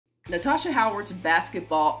Natasha Howard's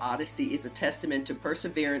basketball odyssey is a testament to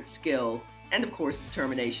perseverance, skill, and of course,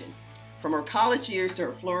 determination. From her college years to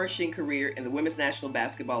her flourishing career in the Women's National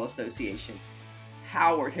Basketball Association,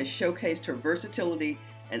 Howard has showcased her versatility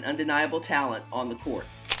and undeniable talent on the court.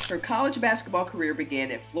 Her college basketball career began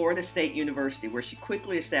at Florida State University, where she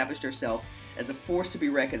quickly established herself as a force to be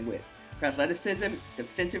reckoned with. Her athleticism,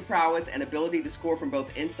 defensive prowess, and ability to score from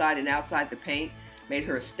both inside and outside the paint made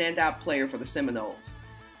her a standout player for the Seminoles.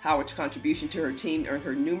 Howard's contribution to her team earned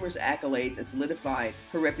her numerous accolades and solidified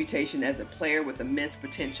her reputation as a player with immense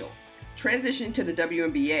potential. Transitioning to the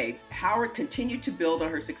WNBA, Howard continued to build on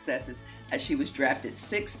her successes as she was drafted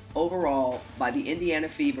 6th overall by the Indiana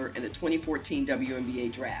Fever in the 2014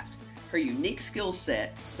 WNBA Draft. Her unique skill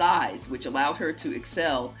set, size, which allowed her to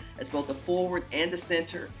excel as both a forward and a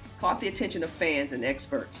center, caught the attention of fans and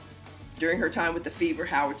experts. During her time with the Fever,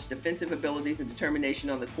 Howard's defensive abilities and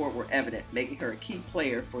determination on the court were evident, making her a key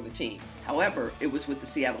player for the team. However, it was with the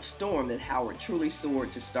Seattle Storm that Howard truly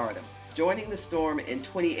soared to stardom. Joining the Storm in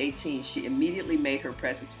 2018, she immediately made her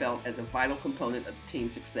presence felt as a vital component of the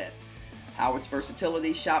team's success. Howard's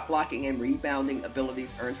versatility, shot blocking, and rebounding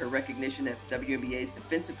abilities earned her recognition as WNBA's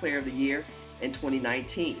Defensive Player of the Year in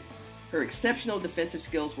 2019. Her exceptional defensive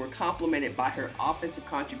skills were complemented by her offensive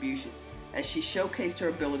contributions, as she showcased her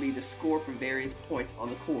ability to score from various points on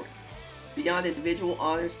the court. Beyond individual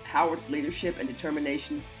honors, Howard's leadership and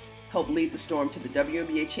determination helped lead the Storm to the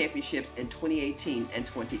WNBA championships in 2018 and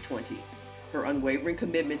 2020. Her unwavering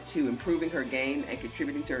commitment to improving her game and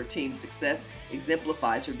contributing to her team's success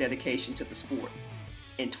exemplifies her dedication to the sport.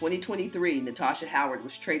 In 2023, Natasha Howard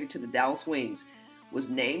was traded to the Dallas Wings, was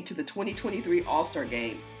named to the 2023 All-Star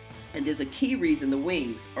Game, and is a key reason the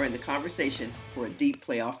Wings are in the conversation for a deep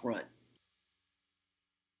playoff run.